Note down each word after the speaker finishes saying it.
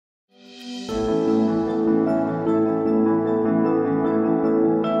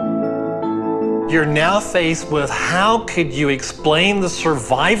You're now faced with how could you explain the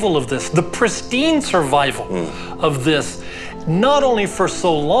survival of this, the pristine survival of this, not only for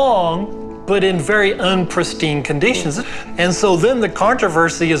so long, but in very unpristine conditions. And so then the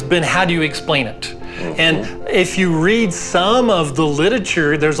controversy has been, how do you explain it? And if you read some of the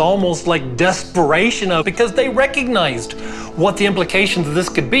literature, there's almost like desperation because they recognized what the implications of this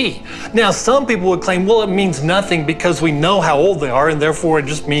could be. Now, some people would claim, well, it means nothing because we know how old they are, and therefore it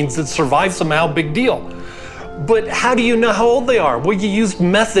just means it survived somehow, big deal. But how do you know how old they are? Well, you use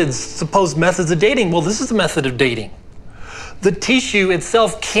methods, supposed methods of dating. Well, this is a method of dating. The tissue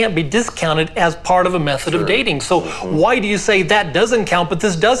itself can't be discounted as part of a method of dating. So why do you say that doesn't count, but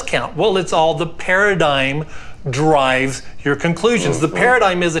this does count? Well, it's all the paradigm drives your conclusions. The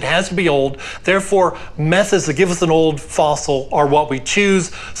paradigm is it has to be old. Therefore, methods that give us an old fossil are what we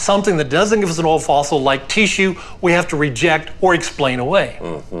choose. Something that doesn't give us an old fossil, like tissue, we have to reject or explain away.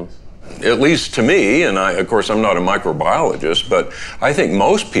 At least to me, and of course I'm not a microbiologist, but I think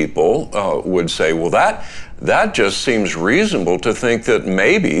most people would say, well, that just seems reasonable to think that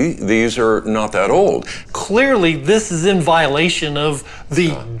maybe these are not that old. Clearly, this is in violation of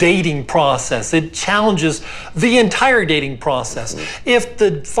the dating process. It challenges the entire dating process. If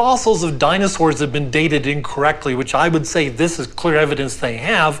the fossils of dinosaurs have been dated incorrectly, which I would say this is clear evidence they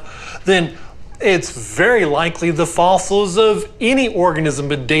have, then it's very likely the fossils of any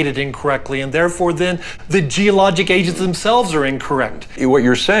organism have been dated incorrectly, and therefore then the geologic ages themselves are incorrect. What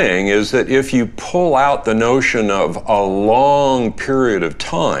you're saying is that if you pull out the notion of a long period of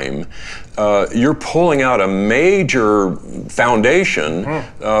time, you're pulling out a major foundation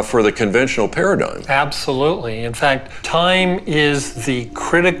for the conventional paradigm. Absolutely. In fact, time is the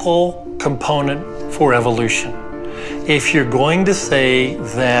critical component for evolution. If you're going to say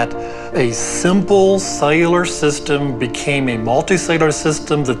that a simple cellular system became a multicellular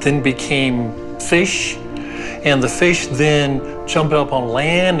system that then became fish, and the fish then jumped up on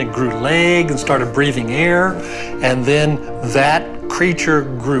land and grew legs and started breathing air, and then that creature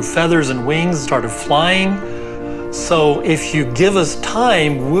grew feathers and wings and started flying. So if you give us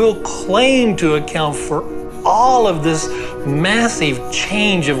time, we'll claim to account for all of this massive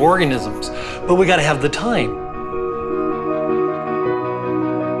change of organisms, but we got to have the time.